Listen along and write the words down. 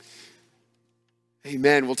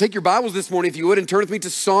Amen. Well, take your Bibles this morning, if you would, and turn with me to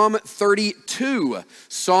Psalm 32.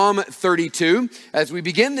 Psalm 32. As we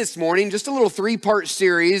begin this morning, just a little three-part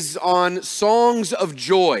series on songs of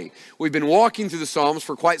joy. We've been walking through the Psalms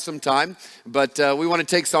for quite some time, but we want to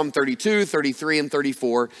take Psalm 32, 33, and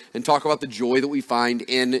 34 and talk about the joy that we find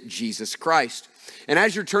in Jesus Christ. And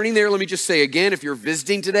as you're turning there, let me just say again, if you're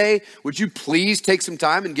visiting today, would you please take some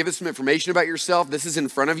time and give us some information about yourself? This is in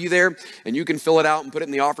front of you there, and you can fill it out and put it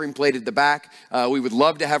in the offering plate at the back. We would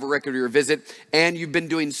love to have a record of your visit, and you've been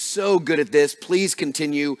doing so good at this. Please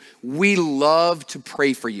continue. We love to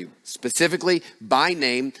pray for you, specifically by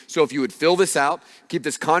name. So if you would fill this out, keep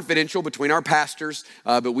this confidential between our pastors,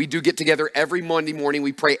 but we do get together every Monday morning.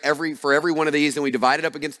 We pray for every one of these, and we divide it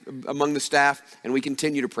up among the staff, and we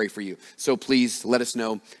continue to pray for you. So please let us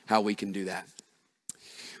know how we can do that.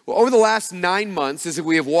 Well, over the last 9 months, as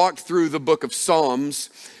we have walked through the book of Psalms,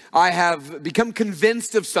 I have become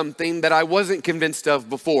convinced of something that I wasn't convinced of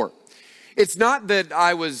before. It's not that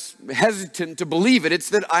I was hesitant to believe it, it's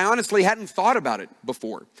that I honestly hadn't thought about it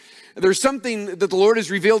before. There's something that the Lord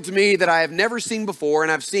has revealed to me that I have never seen before,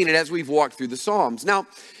 and I've seen it as we've walked through the Psalms. Now,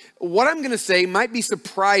 what I'm going to say might be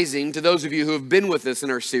surprising to those of you who have been with us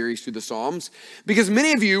in our series through the Psalms, because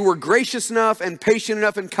many of you were gracious enough and patient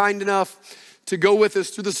enough and kind enough to go with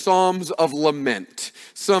us through the Psalms of Lament.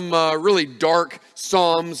 Some really dark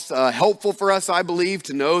Psalms, helpful for us, I believe,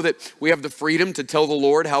 to know that we have the freedom to tell the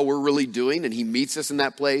Lord how we're really doing, and He meets us in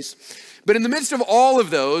that place. But in the midst of all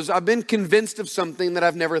of those, I've been convinced of something that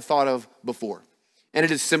I've never thought of before, and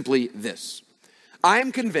it is simply this. I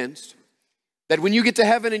am convinced that when you get to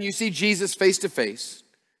heaven and you see Jesus face to face,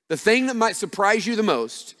 the thing that might surprise you the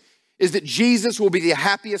most is that Jesus will be the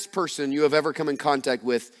happiest person you have ever come in contact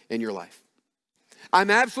with in your life. I'm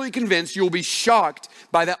absolutely convinced you'll be shocked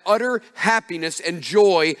by the utter happiness and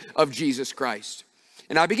joy of Jesus Christ.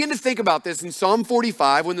 And I begin to think about this in Psalm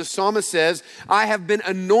 45 when the psalmist says, I have been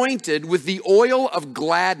anointed with the oil of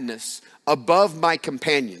gladness above my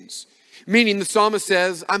companions. Meaning the psalmist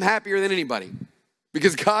says, I'm happier than anybody.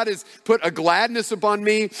 Because God has put a gladness upon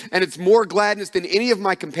me, and it's more gladness than any of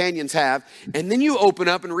my companions have. And then you open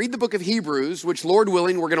up and read the book of Hebrews, which, Lord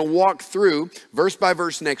willing, we're going to walk through verse by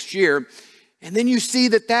verse next year. And then you see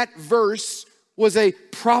that verse was a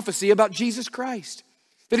prophecy about Jesus Christ.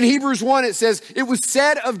 That in Hebrews 1, it says, it was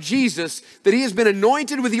said of Jesus that He has been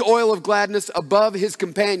anointed with the oil of gladness above His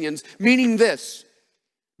companions, meaning this: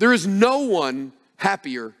 there is no one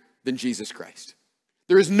happier than Jesus Christ.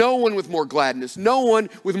 There is no one with more gladness, no one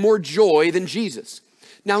with more joy than Jesus.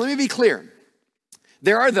 Now, let me be clear.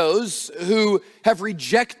 There are those who have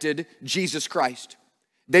rejected Jesus Christ.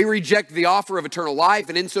 They reject the offer of eternal life,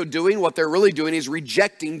 and in so doing, what they're really doing is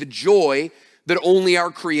rejecting the joy that only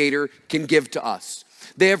our Creator can give to us.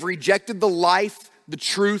 They have rejected the life, the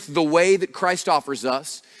truth, the way that Christ offers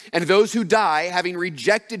us. And those who die, having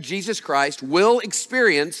rejected Jesus Christ, will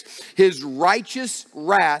experience His righteous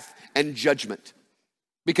wrath and judgment,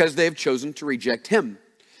 because they have chosen to reject Him.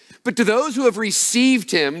 But to those who have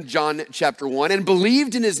received Him, John chapter 1, and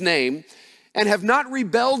believed in His name, and have not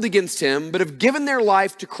rebelled against Him, but have given their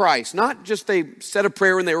life to Christ, not just they said a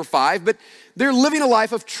prayer when they were 5, but they're living a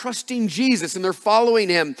life of trusting Jesus and they're following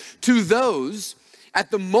Him. To those,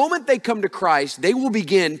 at the moment they come to Christ, they will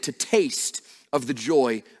begin to taste of the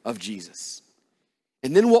joy of Jesus.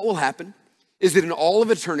 And then what will happen is that in all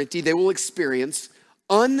of eternity, they will experience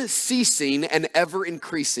unceasing and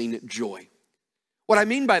ever-increasing joy. What I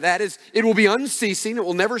mean by that is it will be unceasing, it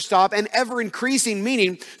will never stop, and ever-increasing,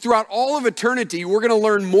 meaning throughout all of eternity, we're going to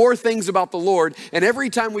learn more things about the Lord, and every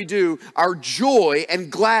time we do, our joy and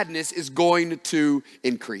gladness is going to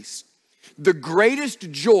increase. The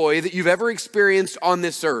greatest joy that you've ever experienced on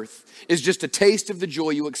this earth is just a taste of the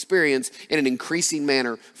joy you experience in an increasing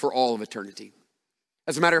manner for all of eternity.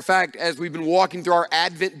 As a matter of fact, as we've been walking through our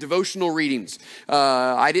Advent devotional readings,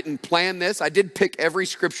 I didn't plan this. I did pick every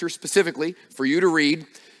scripture specifically for you to read,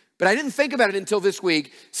 but I didn't think about it until this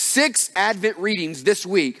week. 6 Advent readings this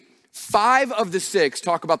week, 5 of the 6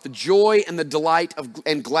 talk about the joy and the delight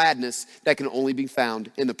and gladness that can only be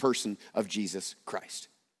found in the person of Jesus Christ.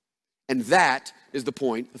 And that is the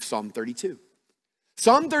point of Psalm 32.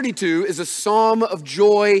 Psalm 32 is a psalm of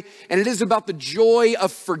joy, and it is about the joy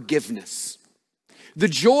of forgiveness. The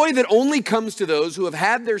joy that only comes to those who have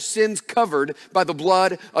had their sins covered by the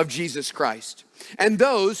blood of Jesus Christ. And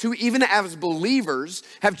those who, even as believers,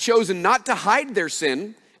 have chosen not to hide their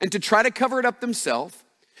sin and to try to cover it up themselves,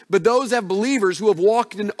 but those have believers who have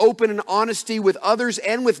walked in open and honesty with others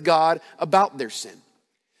and with God about their sin.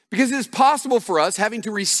 Because it is possible for us, having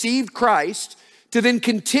to receive Christ, to then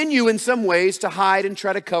continue in some ways to hide and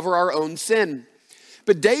try to cover our own sin.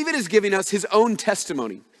 But David is giving us his own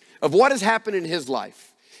testimony of what has happened in his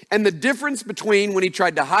life and the difference between when he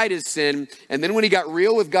tried to hide his sin and then when he got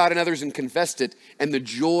real with God and others and confessed it, and the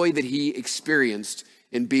joy that he experienced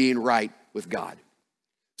in being right with God.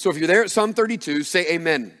 So if you're there at Psalm 32, say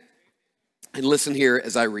amen. And listen here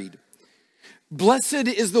as I read. Blessed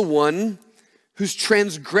is the one whose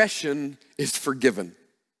transgression is forgiven,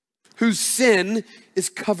 whose sin is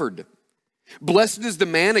covered. Blessed is the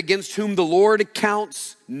man against whom the Lord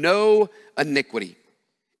counts no iniquity,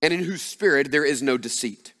 and in whose spirit there is no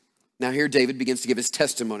deceit. Now here David begins to give his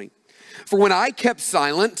testimony. For when I kept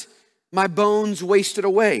silent, my bones wasted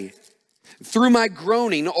away through my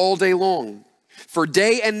groaning all day long. For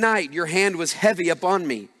day and night your hand was heavy upon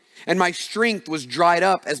me, and my strength was dried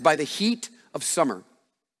up as by the heat of summer.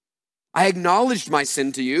 I acknowledged my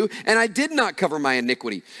sin to you, and I did not cover my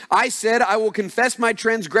iniquity. I said, I will confess my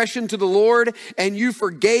transgression to the Lord, and you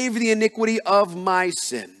forgave the iniquity of my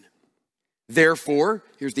sin. Therefore,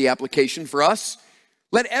 here's the application for us.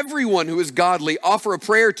 Let everyone who is godly offer a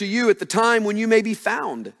prayer to you at the time when you may be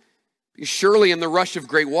found. Because surely in the rush of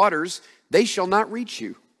great waters, they shall not reach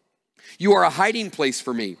you. You are a hiding place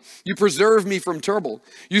for me. You preserve me from trouble.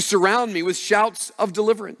 You surround me with shouts of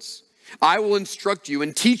deliverance. I will instruct you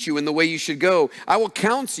and teach you in the way you should go. I will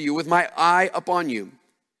counsel you with my eye upon you.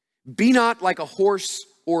 Be not like a horse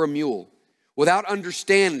or a mule, without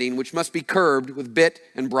understanding, which must be curbed with bit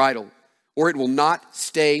and bridle, or it will not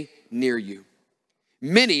stay near you.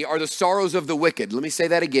 Many are the sorrows of the wicked. Let me say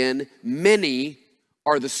that again. Many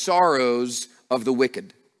are the sorrows of the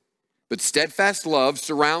wicked. But steadfast love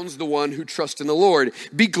surrounds the one who trusts in the Lord.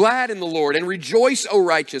 Be glad in the Lord and rejoice, O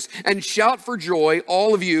righteous, and shout for joy,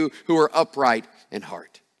 all of you who are upright in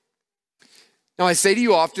heart. Now, I say to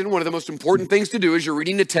you often, one of the most important things to do as you're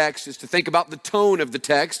reading the text is to think about the tone of the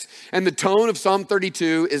text. And the tone of Psalm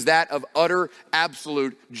 32 is that of utter,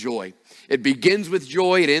 absolute joy. It begins with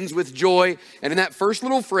joy, it ends with joy. And in that first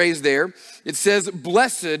little phrase there, it says,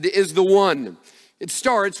 blessed is the one. It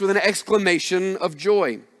starts with an exclamation of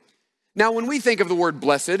joy. Now, when we think of the word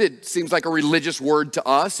blessed, it seems like a religious word to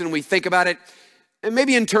us, and we think about it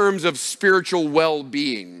maybe in terms of spiritual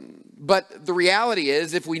well-being. But the reality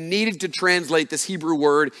is, if we needed to translate this Hebrew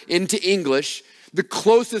word into English, the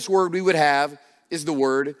closest word we would have is the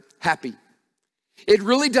word happy. It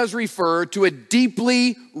really does refer to a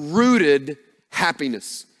deeply rooted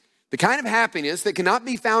happiness. The kind of happiness that cannot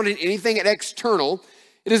be found in anything external.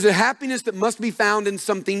 It is a happiness that must be found in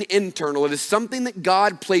something internal. It is something that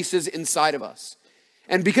God places inside of us.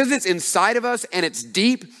 And because it's inside of us and it's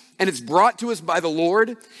deep and it's brought to us by the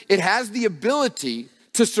Lord, it has the ability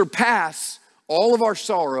to surpass all of our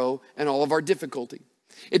sorrow and all of our difficulty.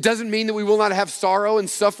 It doesn't mean that we will not have sorrow and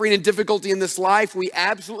suffering and difficulty in this life. We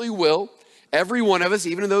absolutely will. Every one of us,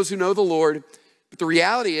 even those who know the Lord. But the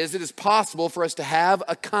reality is it is possible for us to have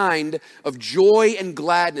a kind of joy and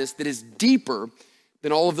gladness that is deeper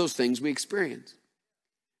than all of those things we experience.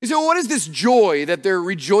 You say, well, what is this joy that they're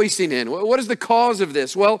rejoicing in? What is the cause of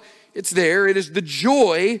this? Well, it's there. It is the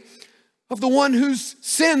joy of the one whose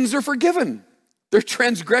sins are forgiven. Their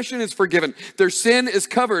transgression is forgiven. Their sin is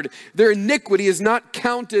covered. Their iniquity is not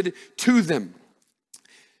counted to them.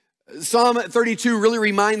 Psalm 32 really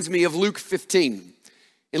reminds me of Luke 15.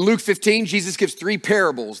 In Luke 15, Jesus gives three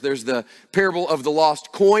parables. There's the parable of the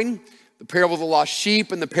lost coin, the parable of the lost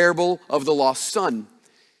sheep, and the parable of the lost son.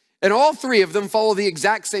 And all three of them follow the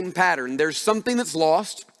exact same pattern. There's something that's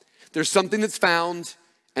lost, there's something that's found,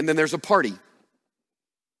 and then there's a party.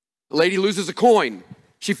 A lady loses a coin.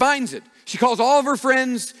 She finds it. She calls all of her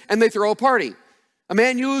friends, and they throw a party. A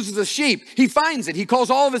man loses a sheep. He finds it. He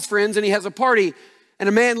calls all of his friends, and he has a party. And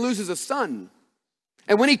a man loses a son.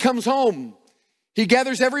 And when he comes home, he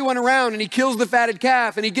gathers everyone around and he kills the fatted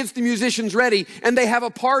calf and he gets the musicians ready and they have a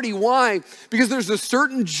party. Why? Because there's a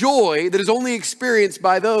certain joy that is only experienced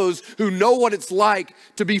by those who know what it's like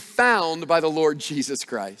to be found by the Lord Jesus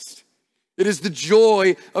Christ. It is the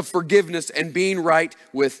joy of forgiveness and being right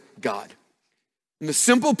with God. And the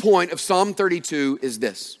simple point of Psalm 32 is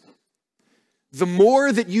this. The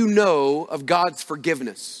more that you know of God's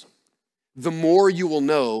forgiveness, the more you will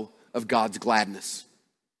know of God's gladness.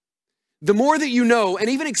 The more that you know and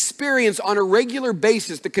even experience on a regular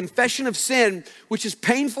basis the confession of sin, which is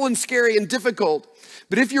painful and scary and difficult,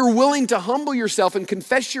 but if you're willing to humble yourself and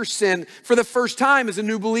confess your sin for the first time as a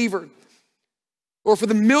new believer, or for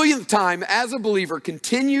the millionth time as a believer,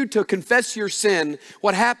 continue to confess your sin,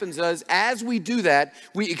 what happens is, as we do that,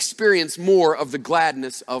 we experience more of the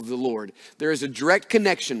gladness of the Lord. There is a direct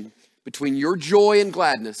connection between your joy and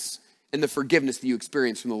gladness and the forgiveness that you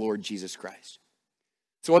experience from the Lord Jesus Christ.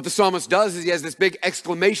 So what the psalmist does is he has this big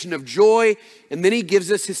exclamation of joy, and then he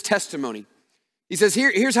gives us his testimony. He says,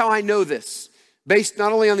 here's how I know this, based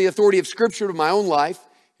not only on the authority of Scripture but my own life.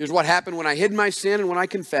 Here's what happened when I hid my sin and when I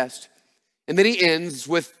confessed. And then he ends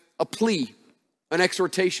with a plea, an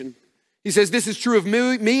exhortation. He says, this is true of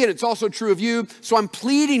me and it's also true of you, so I'm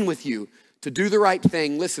pleading with you to do the right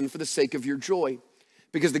thing, listen, for the sake of your joy.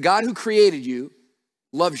 Because the God who created you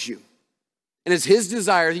loves you. And it's his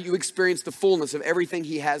desire that you experience the fullness of everything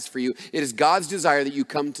he has for you. It is God's desire that you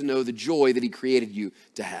come to know the joy that he created you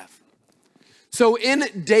to have. So in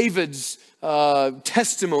David's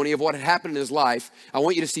testimony of what had happened in his life, I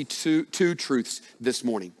want you to see two truths this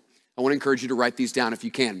morning. I want to encourage you to write these down if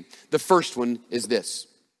you can. The first one is this: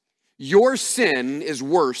 your sin is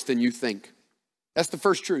worse than you think. That's the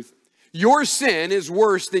first truth. Your sin is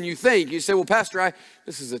worse than you think. You say, well, Pastor,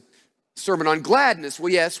 this is a sermon on gladness.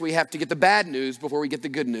 Well, yes, we have to get the bad news before we get the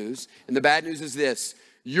good news. And the bad news is this: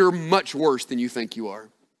 you're much worse than you think you are.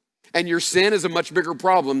 And your sin is a much bigger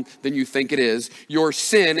problem than you think it is. Your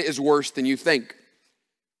sin is worse than you think.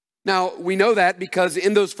 Now, we know that because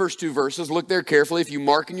in those first two verses, look there carefully. If you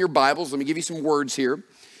mark in your Bibles, let me give you some words here.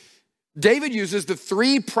 David uses the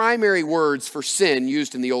three primary words for sin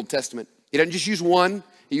used in the Old Testament. He doesn't just use one,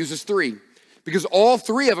 he uses three. Because all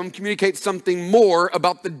three of them communicate something more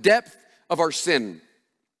about the depth of our sin.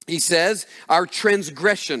 He says our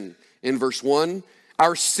transgression in verse 1,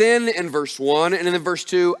 our sin in verse 1, and in verse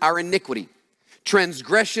 2, our iniquity.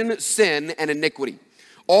 Transgression, sin, and iniquity.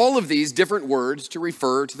 All of these different words to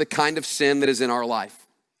refer to the kind of sin that is in our life.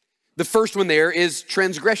 The first one there is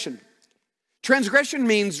transgression. Transgression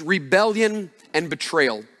means rebellion and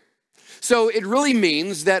betrayal. So it really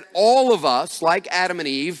means that all of us, like Adam and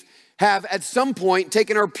Eve, have at some point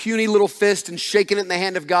taken our puny little fist and shaken it in the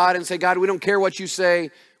hand of God and say, God, we don't care what you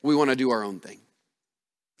say, we want to do our own thing.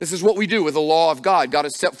 This is what we do with the law of God. God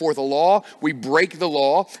has set forth a law, we break the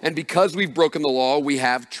law, and because we've broken the law, we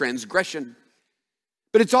have transgression.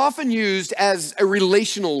 But it's often used as a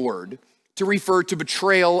relational word to refer to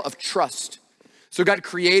betrayal of trust. So God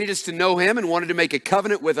created us to know him and wanted to make a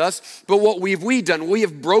covenant with us. But what we've done? We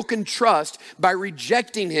have broken trust by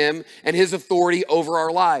rejecting him and his authority over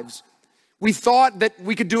our lives. We thought that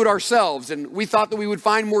we could do it ourselves, and we thought that we would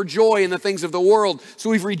find more joy in the things of the world. So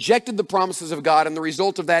we've rejected the promises of God, and the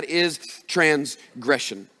result of that is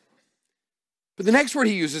transgression. But the next word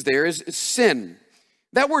he uses there is sin.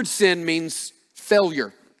 That word sin means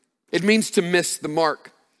failure. It means to miss the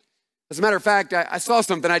mark. As a matter of fact, I saw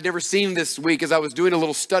something I'd never seen this week as I was doing a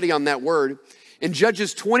little study on that word. In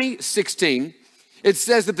Judges 20:16, it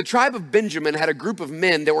says that the tribe of Benjamin had a group of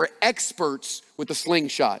men that were experts with the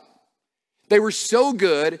slingshot. They were so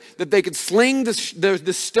good that they could sling the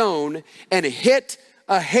stone and hit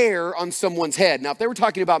a hair on someone's head. Now, if they were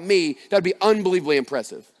talking about me, that would be unbelievably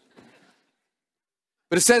impressive.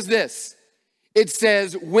 But it says this. It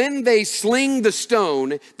says, when they sling the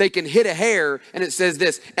stone, they can hit a hair, and it says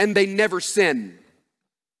this, and they never sin.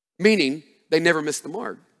 Meaning, they never miss the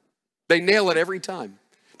mark. They nail it every time.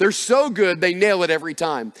 They're so good, they nail it every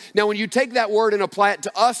time. Now, when you take that word and apply it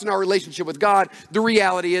to us in our relationship with God, the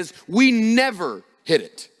reality is we never hit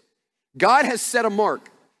it. God has set a mark.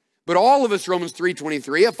 But all of us, Romans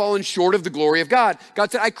 3:23, have fallen short of the glory of God.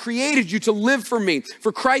 God said, I created you to live for me,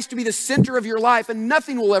 for Christ to be the center of your life, and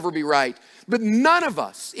nothing will ever be right. But none of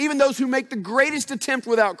us, even those who make the greatest attempt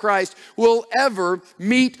without Christ, will ever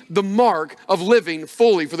meet the mark of living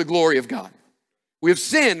fully for the glory of God. We have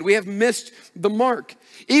sinned, we have missed the mark.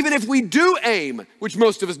 Even if we do aim, which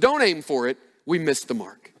most of us don't aim for it, we miss the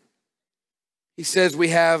mark. He says we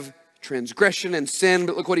have transgression and sin,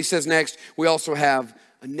 but look what he says next. We also have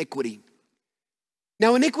iniquity.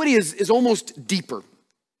 Now, iniquity is almost deeper.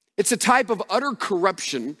 It's a type of utter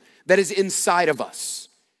corruption that is inside of us.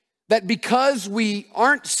 That because we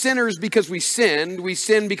aren't sinners because we sin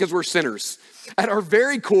because we're sinners. At our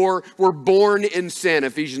very core, we're born in sin,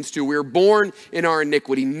 Ephesians 2. We're born in our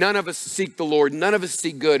iniquity. None of us seek the Lord. None of us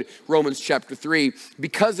seek good, Romans chapter 3.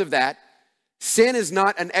 Because of that, sin is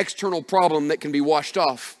not an external problem that can be washed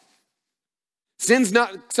off. Sin's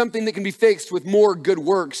not something that can be fixed with more good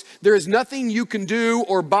works. There is nothing you can do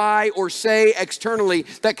or buy or say externally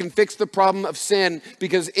that can fix the problem of sin,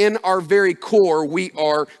 because in our very core, we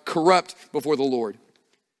are corrupt before the Lord.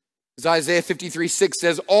 As Isaiah 53:6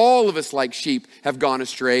 says, all of us like sheep have gone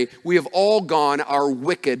astray. We have all gone our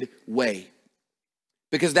wicked way.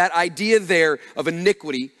 Because that idea there of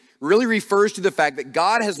iniquity really refers to the fact that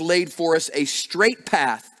God has laid for us a straight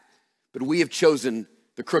path, but we have chosen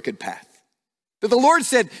the crooked path. That the Lord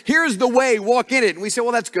said, here's the way, walk in it. And we say,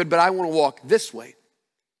 well, that's good, but I want to walk this way.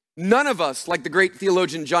 None of us, like the great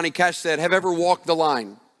theologian Johnny Cash said, have ever walked the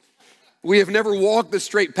line. We have never walked the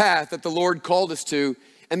straight path that the Lord called us to.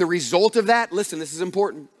 And the result of that, listen, this is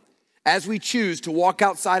important. As we choose to walk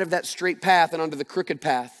outside of that straight path and onto the crooked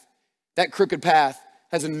path, that crooked path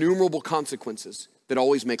has innumerable consequences that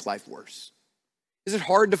always make life worse. Is it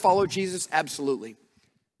hard to follow Jesus? Absolutely.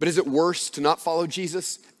 But is it worse to not follow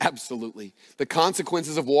Jesus? Absolutely. The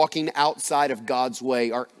consequences of walking outside of God's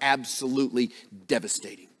way are absolutely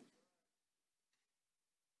devastating.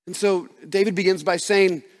 And so David begins by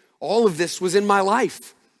saying, all of this was in my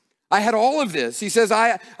life. I had all of this. He says,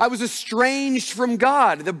 I was estranged from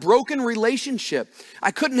God, the broken relationship.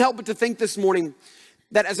 I couldn't help but to think this morning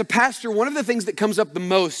that as a pastor, one of the things that comes up the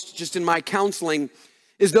most just in my counseling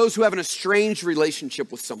is those who have an estranged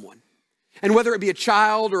relationship with someone. And whether it be a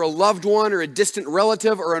child or a loved one or a distant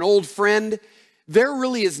relative or an old friend, there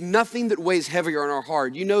really is nothing that weighs heavier on our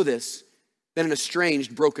heart, you know this, than an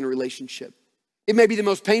estranged, broken relationship. It may be the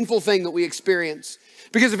most painful thing that we experience.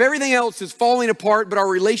 Because if everything else is falling apart, but our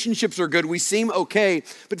relationships are good, we seem okay.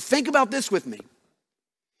 But think about this with me.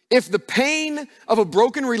 If the pain of a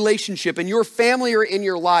broken relationship in your family or in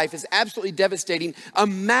your life is absolutely devastating,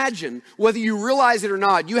 imagine, whether you realize it or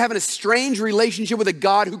not, you have an estranged relationship with a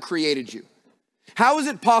God who created you. How is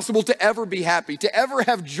it possible to ever be happy, to ever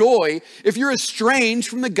have joy, if you're estranged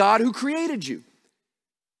from the God who created you?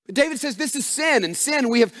 But David says this is sin. In sin,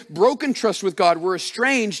 we have broken trust with God. We're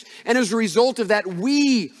estranged. And as a result of that,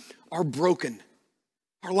 we are broken.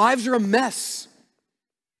 Our lives are a mess.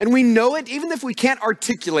 And we know it, even if we can't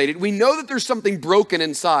articulate it. We know that there's something broken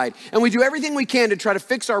inside. And we do everything we can to try to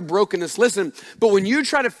fix our brokenness. Listen, but when you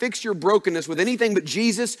try to fix your brokenness with anything but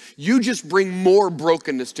Jesus, you just bring more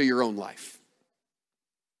brokenness to your own life.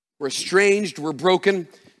 We're estranged, we're broken.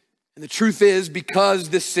 And the truth is, because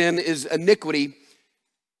this sin is iniquity,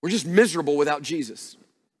 we're just miserable without Jesus.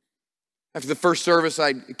 After the first service,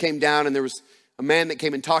 I came down and there was a man that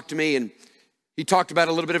came and talked to me, and he talked about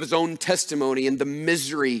a little bit of his own testimony and the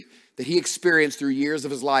misery that he experienced through years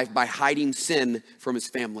of his life by hiding sin from his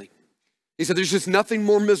family. He said there's just nothing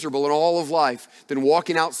more miserable in all of life than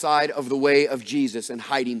walking outside of the way of Jesus and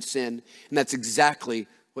hiding sin. And that's exactly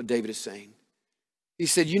what David is saying. He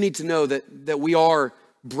said, you need to know that we are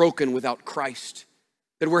broken without Christ,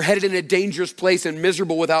 that we're headed in a dangerous place and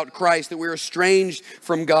miserable without Christ, that we're estranged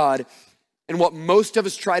from God. And what most of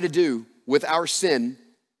us try to do with our sin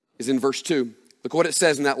is in verse 2. Look what it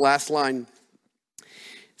says in that last line.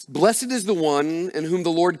 Blessed is the one in whom the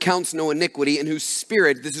Lord counts no iniquity, in whose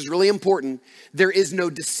spirit, this is really important, there is no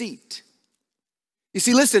deceit. You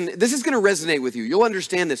see, listen, this is going to resonate with you. You'll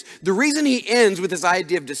understand this. The reason he ends with this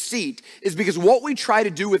idea of deceit is because what we try to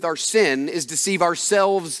do with our sin is deceive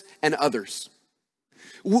ourselves and others.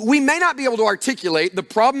 We may not be able to articulate the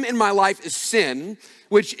problem in my life is sin,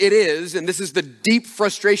 which it is, and this is the deep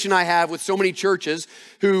frustration I have with so many churches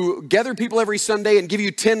who gather people every Sunday and give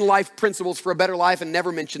you 10 life principles for a better life and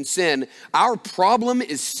never mention sin. Our problem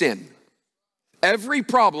is sin. Every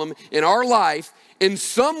problem in our life in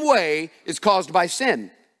some way is caused by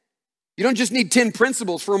sin. You don't just need 10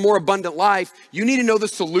 principles for a more abundant life. You need to know the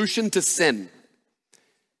solution to sin.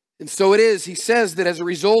 And so it is, he says that as a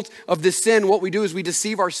result of this sin, what we do is we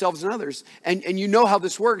deceive ourselves and others. And you know how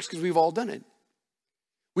this works because we've all done it.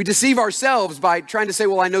 We deceive ourselves by trying to say,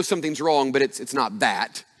 well, I know something's wrong, but it's not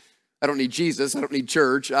that. I don't need Jesus, I don't need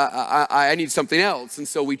church, I need something else. And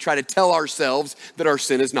so we try to tell ourselves that our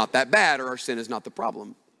sin is not that bad or our sin is not the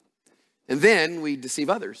problem. And then we deceive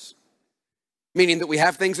others, meaning that we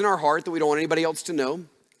have things in our heart that we don't want anybody else to know.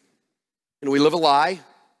 And we live a lie,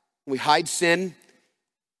 we hide sin.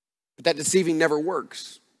 But that deceiving never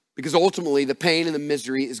works because ultimately the pain and the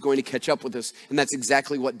misery is going to catch up with us. And that's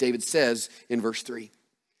exactly what David says in verse 3.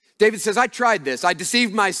 David says, I tried this. I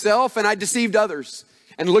deceived myself and I deceived others.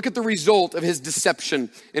 And look at the result of his deception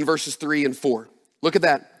in verses 3 and 4. Look at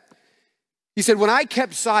that. He said, when I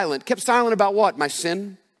kept silent about what? My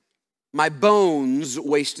sin? My bones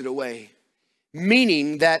wasted away.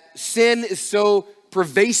 Meaning that sin is so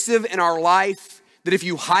pervasive in our life that if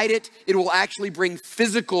you hide it, it will actually bring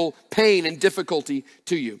physical pain and difficulty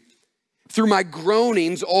to you. Through my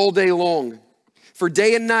groanings all day long, for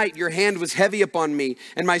day and night your hand was heavy upon me,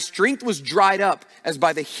 and my strength was dried up as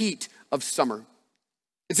by the heat of summer.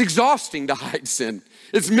 It's exhausting to hide sin.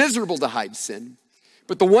 It's miserable to hide sin.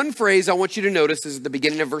 But the one phrase I want you to notice is at the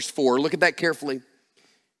beginning of verse 4. Look at that carefully.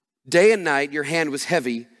 Day and night your hand was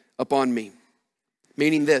heavy upon me.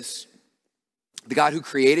 Meaning this, the God who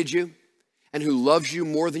created you, and who loves you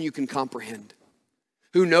more than you can comprehend,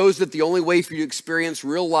 who knows that the only way for you to experience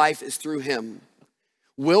real life is through him,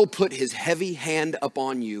 will put his heavy hand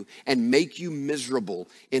upon you and make you miserable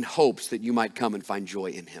in hopes that you might come and find joy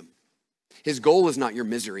in him. His goal is not your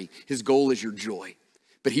misery. His goal is your joy.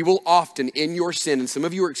 But he will often, in your sin, and some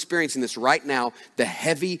of you are experiencing this right now, the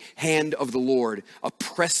heavy hand of the Lord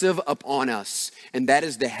oppressive upon us. And that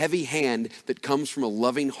is the heavy hand that comes from a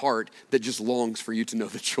loving heart that just longs for you to know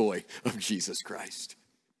the joy of Jesus Christ.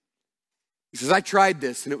 He says, I tried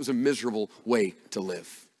this and it was a miserable way to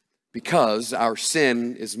live because our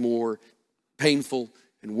sin is more painful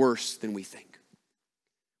and worse than we think.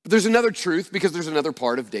 But there's another truth because there's another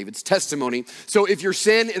part of David's testimony. So if your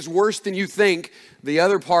sin is worse than you think, the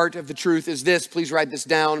other part of the truth is this. Please write this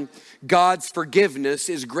down. God's forgiveness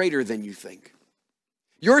is greater than you think.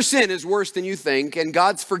 Your sin is worse than you think, and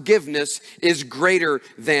God's forgiveness is greater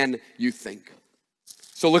than you think.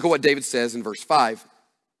 So look at what David says in verse 5.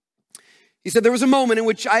 He said, there was a moment in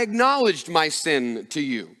which I acknowledged my sin to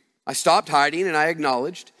you. I stopped hiding and I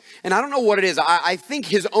acknowledged. And I don't know what it is. I think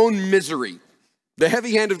his own misery, the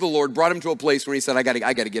heavy hand of the Lord, brought him to a place where he said, I got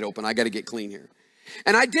to get open. I got to get clean here.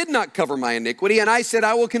 And I did not cover my iniquity. And I said,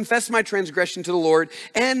 I will confess my transgression to the Lord.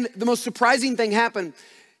 And the most surprising thing happened.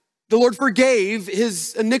 The Lord forgave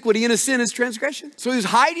his iniquity and his sin, his transgression. So he was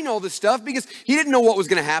hiding all this stuff because he didn't know what was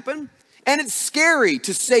going to happen. And it's scary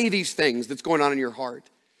to say these things that's going on in your heart.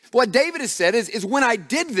 What David has said is when I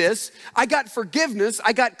did this, I got forgiveness,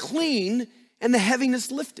 I got clean, and the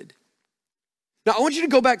heaviness lifted. Now, I want you to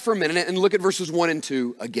go back for a minute and look at verses 1 and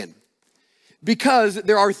 2 again. Because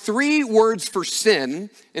there are 3 words for sin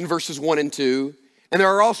in verses 1 and 2, and there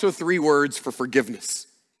are also 3 words for forgiveness.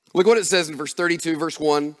 Look what it says in verse 32, verse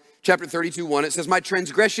 1, chapter 32, 1. It says, my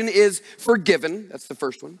transgression is forgiven. That's the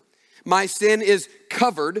first one. My sin is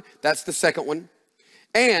covered. That's the second one.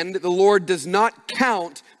 And the Lord does not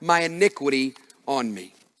count my iniquity on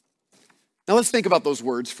me. Now let's think about those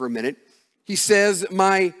words for a minute. He says,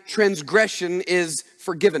 my transgression is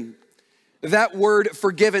forgiven. That word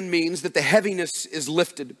forgiven means that the heaviness is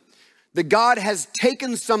lifted. That God has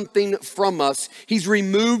taken something from us. He's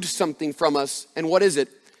removed something from us. And what is it?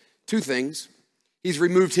 2 things. He's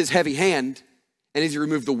removed his heavy hand and he's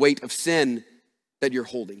removed the weight of sin that you're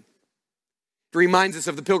holding. It reminds us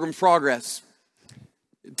of the Pilgrim's Progress.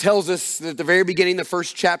 It tells us that at the very beginning, the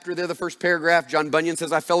first chapter there, the first paragraph, John Bunyan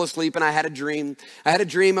says, I fell asleep and I had a dream. I had a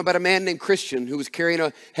dream about a man named Christian who was carrying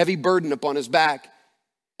a heavy burden upon his back.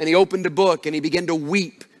 And he opened a book and he began to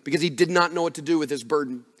weep because he did not know what to do with his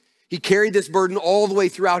burden. He carried this burden all the way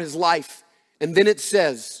throughout his life. And then it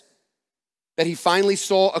says that he finally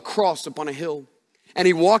saw a cross upon a hill. And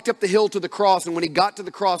he walked up the hill to the cross, and when he got to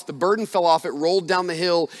the cross, the burden fell off. It rolled down the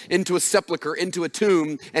hill into a sepulcher, into a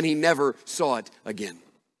tomb, and he never saw it again.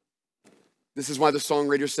 This is why the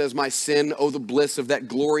songwriter says, my sin, oh, the bliss of that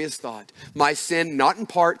glorious thought. My sin, not in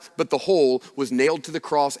part, but the whole, was nailed to the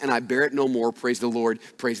cross, and I bear it no more. Praise the Lord,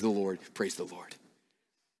 praise the Lord, praise the Lord.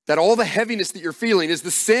 That all the heaviness that you're feeling is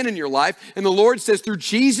the sin in your life. And the Lord says through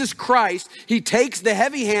Jesus Christ, he takes the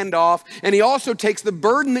heavy hand off, and he also takes the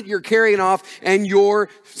burden that you're carrying off, and your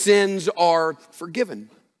sins are forgiven.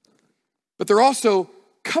 But they're also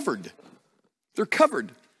covered. They're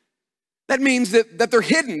covered. That means that they're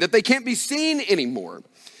hidden, that they can't be seen anymore.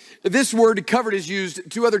 This word covered is used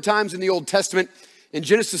 2 other times in the Old Testament. In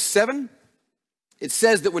Genesis 7, it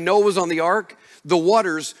says that when Noah was on the ark, the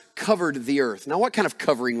waters covered the earth. Now, what kind of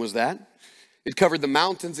covering was that? It covered the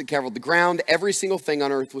mountains, it covered the ground. Every single thing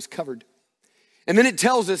on earth was covered. And then it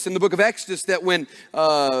tells us in the book of Exodus that when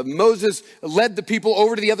Moses led the people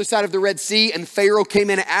over to the other side of the Red Sea and Pharaoh came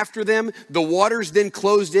in after them, the waters then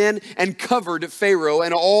closed in and covered Pharaoh,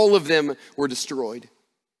 and all of them were destroyed.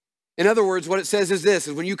 In other words, what it says is this,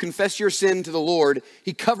 is when you confess your sin to the Lord,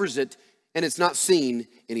 he covers it and it's not seen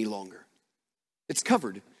any longer. It's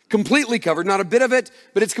covered, completely covered, not a bit of it,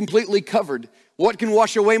 but it's completely covered. What can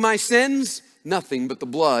wash away my sins? Nothing but the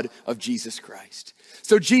blood of Jesus Christ.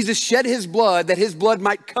 So Jesus shed his blood that his blood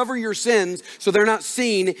might cover your sins so they're not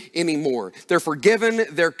seen anymore. They're forgiven,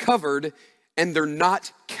 they're covered, and they're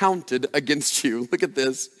not counted against you. Look at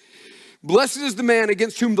this. Blessed is the man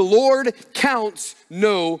against whom the Lord counts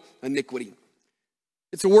no iniquity.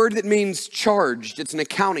 It's a word that means charged. It's an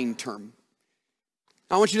accounting term.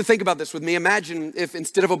 I want you to think about this with me. Imagine if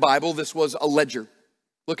instead of a Bible, this was a ledger.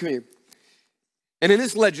 Look at me. And in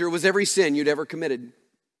this ledger was every sin you'd ever committed.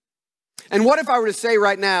 And what if I were to say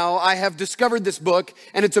right now, I have discovered this book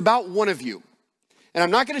and it's about one of you. And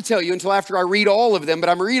I'm not going to tell you until after I read all of them, but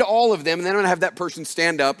I'm going to read all of them and then I'm going to have that person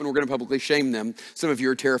stand up and we're going to publicly shame them. Some of you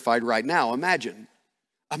are terrified right now. Imagine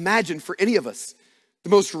for any of us, the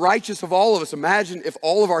most righteous of all of us, imagine if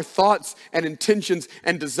all of our thoughts and intentions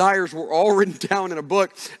and desires were all written down in a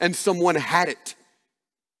book and someone had it.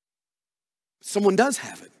 Someone does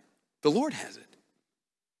have it. The Lord has it.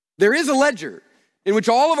 There is a ledger in which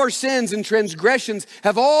all of our sins and transgressions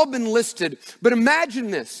have all been listed. But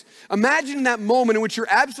imagine this. Imagine that moment in which you're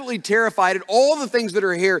absolutely terrified at all the things that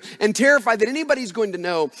are here and terrified that anybody's going to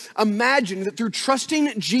know. Imagine that through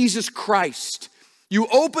trusting Jesus Christ, you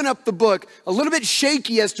open up the book a little bit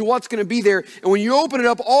shaky as to what's going to be there. And when you open it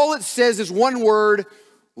up, all it says is one word: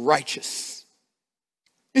 righteous.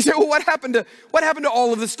 You say, well, what happened to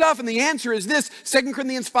all of the stuff? And the answer is this. 2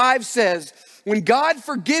 Corinthians 5 says, when God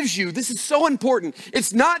forgives you, this is so important.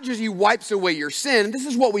 It's not just He wipes away your sin. This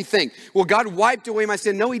is what we think. Well, God wiped away my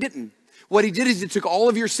sin. No, He didn't. What He did is He took all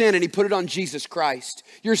of your sin and He put it on Jesus Christ.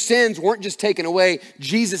 Your sins weren't just taken away.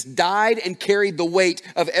 Jesus died and carried the weight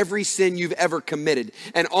of every sin you've ever committed.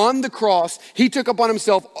 And on the cross, He took upon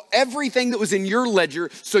Himself everything that was in your ledger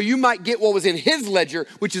so you might get what was in His ledger,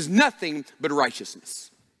 which is nothing but righteousness.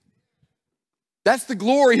 That's the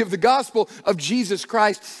glory of the gospel of Jesus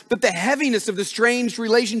Christ, that the heaviness of the strange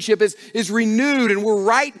relationship is renewed and we're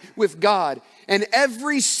right with God. And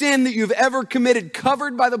every sin that you've ever committed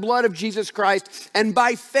covered by the blood of Jesus Christ, and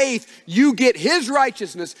by faith, you get His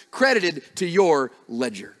righteousness credited to your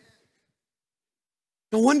ledger.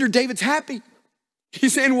 No wonder David's happy.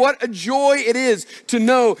 He's saying what a joy it is to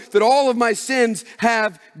know that all of my sins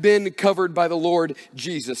have been covered by the Lord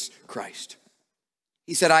Jesus Christ.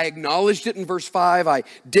 He said, I acknowledged it in verse 5. I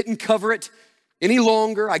didn't cover it any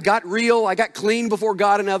longer. I got real. I got clean before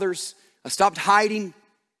God and others. I stopped hiding,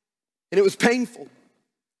 and it was painful.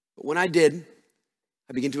 But when I did,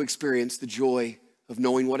 I began to experience the joy of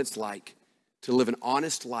knowing what it's like to live an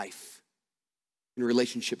honest life in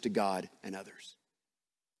relationship to God and others.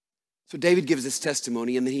 So David gives this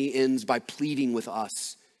testimony, and then he ends by pleading with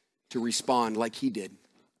us to respond like he did.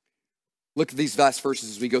 Look at these last verses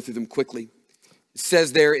as we go through them quickly. It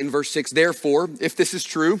says there in verse 6, therefore, if this is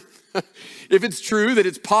true, if it's true that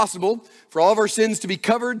it's possible for all of our sins to be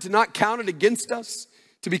covered, to not counted against us,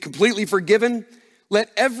 to be completely forgiven,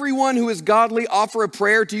 let everyone who is godly offer a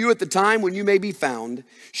prayer to you at the time when you may be found.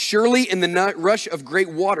 Surely in the rush of great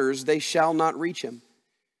waters they shall not reach him.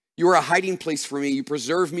 You are a hiding place for me. You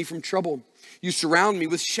preserve me from trouble. You surround me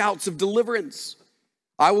with shouts of deliverance.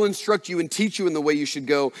 I will instruct you and teach you in the way you should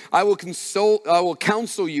go. I will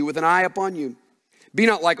counsel you with an eye upon you. Be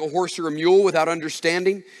not like a horse or a mule without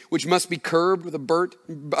understanding, which must be curbed with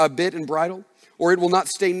a bit and bridle, or it will not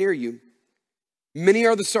stay near you. Many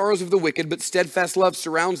are the sorrows of the wicked, but steadfast love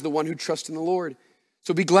surrounds the one who trusts in the Lord.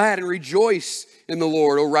 So be glad and rejoice in the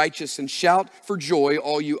Lord, O righteous, and shout for joy,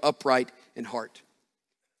 all you upright in heart.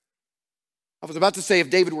 I was about to say if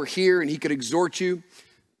David were here and he could exhort you,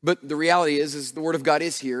 but the reality is the word of God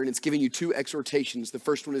is here, and it's giving you two exhortations. The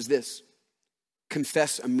first one is this: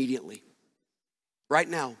 confess immediately. Right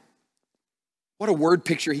now. What a word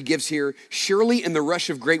picture he gives here. Surely in the rush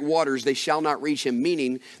of great waters, they shall not reach him.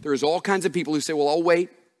 Meaning there's all kinds of people who say, well, I'll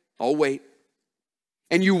wait.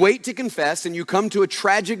 And you wait to confess, and you come to a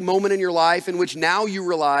tragic moment in your life in which now you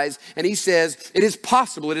realize, and he says, it is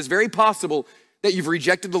very possible that you've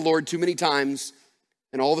rejected the Lord too many times,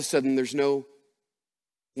 and all of a sudden there's no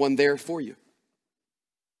one there for you.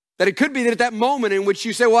 That it could be that at that moment in which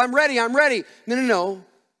you say, well, I'm ready. No.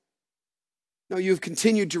 No, you've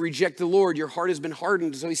continued to reject the Lord. Your heart has been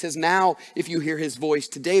hardened. So he says, now, if you hear his voice,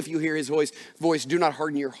 today, if you hear his voice, do not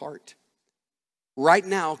harden your heart. Right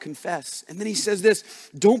now, confess. And then he says this: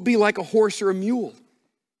 don't be like a horse or a mule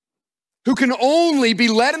who can only be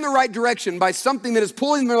led in the right direction by something that is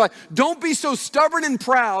pulling their life. Don't be so stubborn and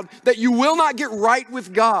proud that you will not get right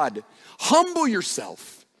with God. Humble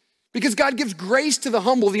yourself, because God gives grace to the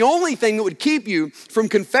humble. The only thing that would keep you from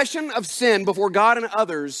confession of sin before God and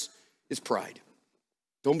others is pride.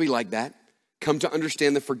 Don't be like that. Come to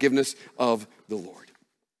understand the forgiveness of the Lord.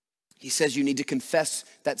 He says you need to confess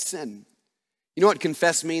that sin. You know what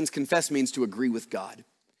confess means? Confess means to agree with God.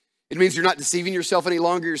 It means you're not deceiving yourself any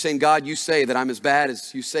longer. You're saying, God, you say that I'm as bad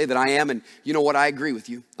as you say that I am, and you know what? I agree with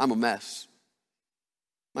you. I'm a mess.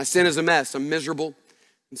 My sin is a mess. I'm miserable.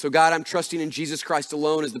 And so, God, I'm trusting in Jesus Christ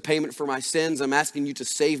alone as the payment for my sins. I'm asking you to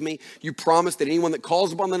save me. You promised that anyone that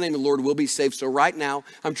calls upon the name of the Lord will be saved. So right now,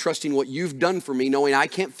 I'm trusting what you've done for me, knowing I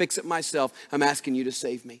can't fix it myself. I'm asking you to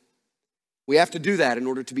save me. We have to do that in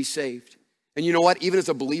order to be saved. And you know what? Even as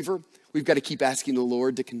a believer, we've got to keep asking the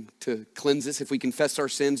Lord to cleanse us. If we confess our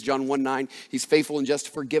sins, John 1:9, he's faithful and just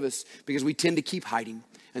to forgive us, because we tend to keep hiding,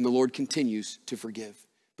 and the Lord continues to forgive.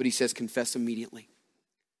 But he says, confess immediately.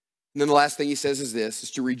 And then the last thing he says is this,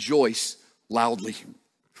 is to rejoice loudly.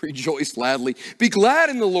 Rejoice loudly. Be glad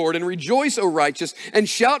in the Lord and rejoice, O righteous, and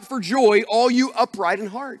shout for joy, all you upright in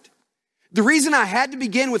heart. The reason I had to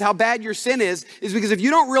begin with how bad your sin is because if you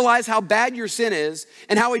don't realize how bad your sin is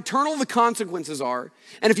and how eternal the consequences are,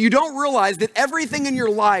 and if you don't realize that everything in your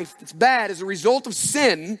life that's bad is a result of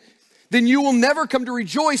sin, then you will never come to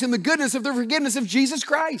rejoice in the goodness of the forgiveness of Jesus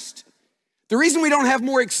Christ. The reason we don't have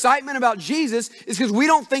more excitement about Jesus is because we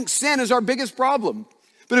don't think sin is our biggest problem.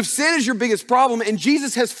 But if sin is your biggest problem and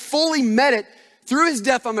Jesus has fully met it through his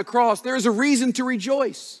death on the cross, there is a reason to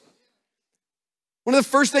rejoice. One of the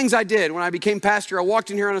first things I did when I became pastor, I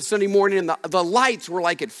walked in here on a Sunday morning and the lights were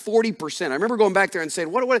like at 40%. I remember going back there and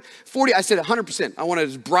saying, what, 40? I said 100%. I want it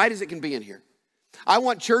as bright as it can be in here. I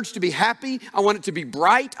want church to be happy. I want it to be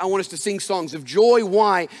bright. I want us to sing songs of joy.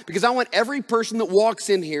 Why? Because I want every person that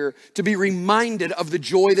walks in here to be reminded of the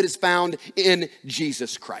joy that is found in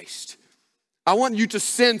Jesus Christ. I want you to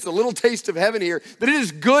sense a little taste of heaven here, that it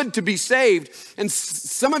is good to be saved. And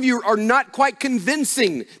some of you are not quite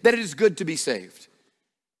convincing that it is good to be saved.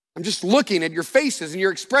 I'm just looking at your faces and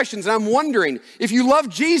your expressions, and I'm wondering if you love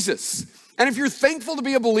Jesus, and if you're thankful to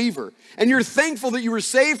be a believer, and you're thankful that you were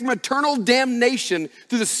saved from eternal damnation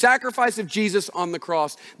through the sacrifice of Jesus on the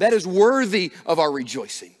cross, that is worthy of our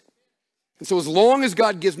rejoicing. And so as long as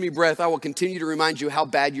God gives me breath, I will continue to remind you how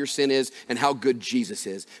bad your sin is and how good Jesus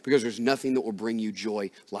is, because there's nothing that will bring you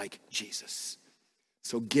joy like Jesus.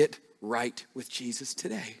 So get right with Jesus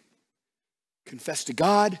today. Confess to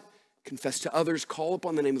God, confess to others, call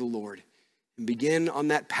upon the name of the Lord, and begin on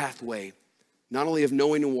that pathway, not only of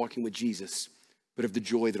knowing and walking with Jesus, but of the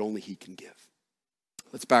joy that only he can give.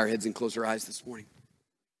 Let's bow our heads and close our eyes this morning.